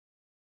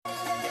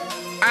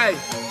Hey,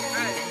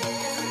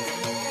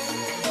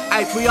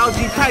 we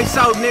OG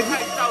peso, nigga.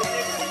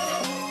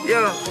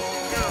 Yeah,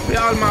 we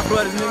all my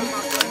brothers, nigga.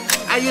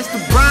 I used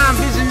to grind,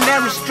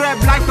 visionary,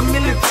 strapped like the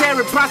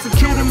military,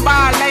 prosecuting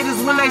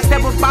violators when they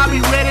step up. I be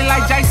ready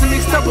like Jason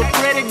mixed up with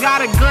Freddy.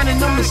 Got a gun and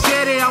a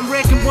machete. I'm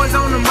wrecking boys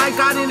on the mic,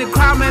 out in the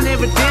crowd, man.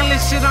 Evidently,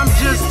 shit, I'm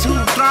just too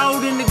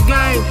throwed in the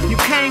game. You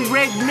can't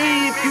wreck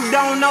me if you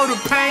don't know the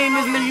pain.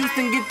 This Lil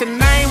Houston get the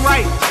name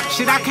right.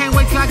 Shit, I can't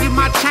wait till I get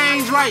my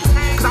change right,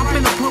 cause I'm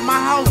finna put my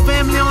whole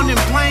family on them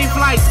plane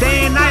flights.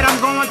 Day and night, I'm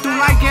going through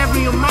like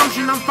every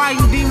emotion. I'm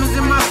fighting demons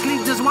in my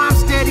sleep, just why I'm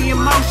steady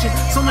in motion.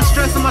 So much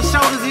stress on my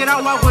shoulders, yet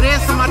I walk with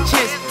ass on my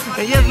chest.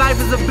 And yes,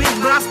 life is a bitch,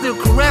 but I still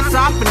caress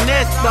her. I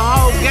finesse the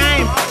whole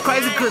game. It's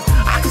crazy cause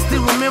I can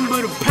still remember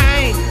the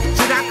pain.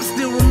 Shit, I can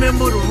still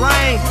remember the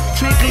rain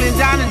trickling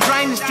down the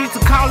drain. The streets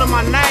are calling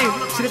my name.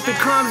 Shit, if it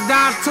comes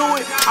down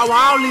to it, I will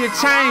only a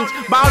change.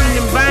 Ballin'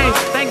 in vain,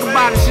 think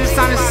about it, shit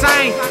sound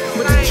insane.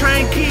 But the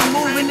train keep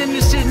moving and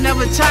this shit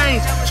never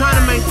change. Trying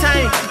to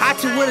maintain, out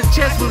you with a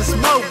chest full of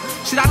smoke.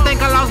 Shit, I think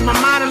I lost my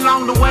mind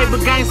along the way,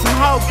 but gained some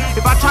hope.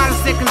 If I try the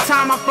second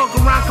time, I fuck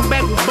around, come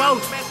back with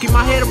both. Keep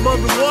my head above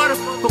the water,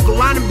 fuck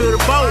around and build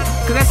a boat.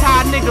 Cause that's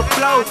how a nigga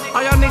float.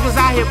 All y'all niggas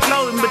out here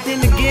floating. But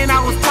then again,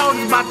 I was told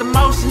it's about the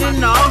motion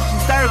in the ocean.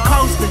 Third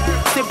coasting,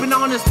 sipping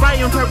on this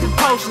Sprite and purple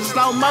potion.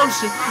 Slow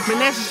motion,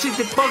 man, that's the shit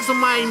that fucks on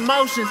my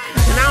emotions.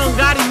 And I don't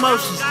got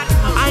emotions,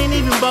 I ain't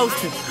even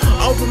boasting.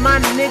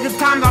 Open-minded nigga,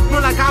 times I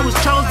feel like I was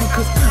chosen,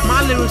 cause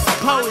my lyrics are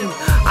potent.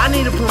 I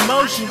need a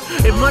promotion.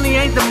 If money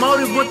ain't the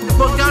motive, what the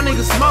fuck y'all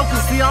niggas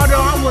smoking? See, although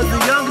I was the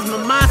youngest, my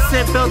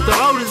mindset felt the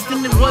oldest.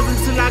 And it wasn't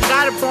till I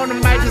got up on the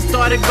mic and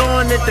started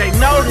going that they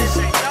noticed.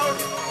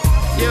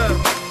 Yeah.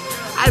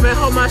 Hey man,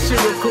 hold my shit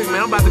real quick,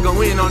 man. I'm about to go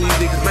in on these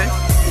niggas, man.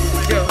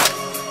 Yeah.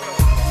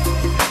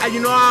 Hey, you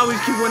know I always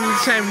keep wanting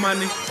to change my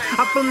nigga.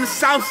 I'm from the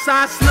south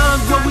side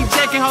slums where we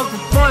jacking hoes for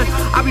fun.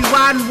 I be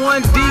riding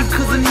one deep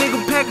cause a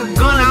nigga pack a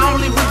gun. I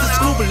only went to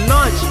school for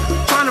lunch.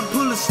 Tryna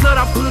pull a slut,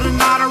 I put a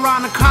knot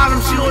around the column.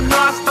 She don't know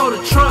I stole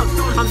the truck.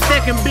 I'm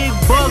stacking big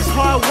bucks,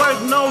 hard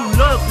work, no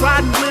luck.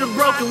 Riding with a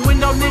broken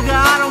window, nigga,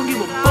 I don't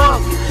give a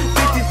fuck.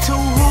 52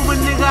 Hoover,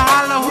 nigga,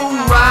 holla who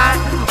ride.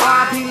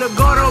 R.I.P.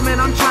 Legordo,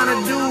 man, I'm tryna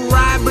do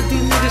right, but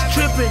these niggas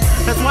tripping.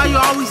 That's why you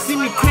always see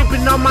me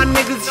crippin' on my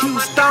niggas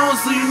Houston,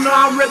 so you know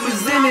I'm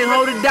representing.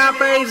 Hold it down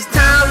for A's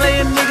town,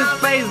 laying niggas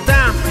face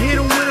down.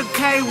 Hit him with a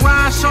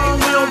K-Rhyme, show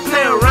him we don't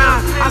play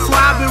around. I swear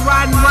I've been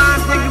riding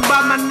rhymes, thinking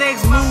about my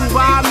next move.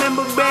 I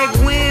remember back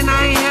when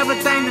I ain't have a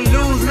thing to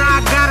lose. Now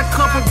I got a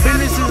couple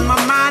businesses, my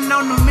mind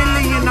on the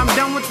million. I'm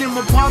done with them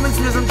apartments,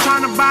 I'm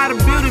trying to buy the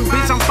building,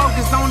 bitch. I'm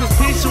focused on this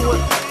picture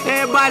with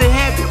everybody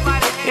happy,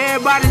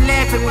 everybody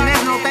laughing. And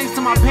that's no thanks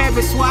to my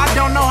parents, swear I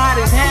don't know how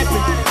this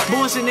happened.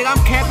 Bullshit, nigga,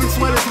 I'm capping,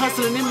 swear there's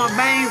hustling in my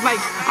veins, like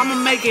I'ma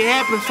make it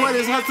happen. Swear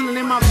there's hustling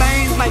in my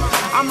veins, like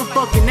I'm a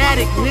fucking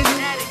addict, nigga.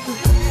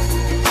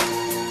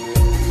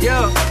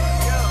 Yeah.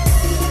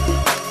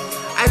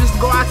 I just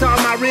go out to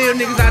all my real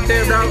niggas out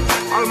there, dog.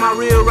 All of my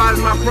real riders,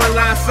 my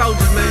frontline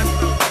soldiers, man.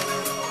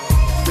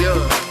 Yeah.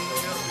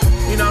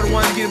 You know the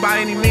ones get it by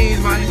any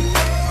means, man.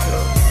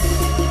 Yeah.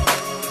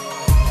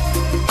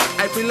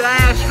 Hey, free Lil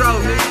Astro,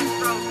 nigga.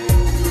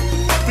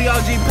 Free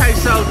OG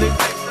peso, nigga.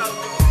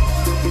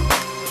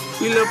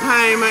 We Lil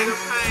Pain, man.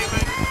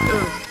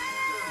 Yeah.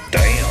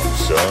 Damn,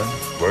 son,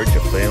 where'd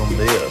you film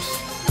this?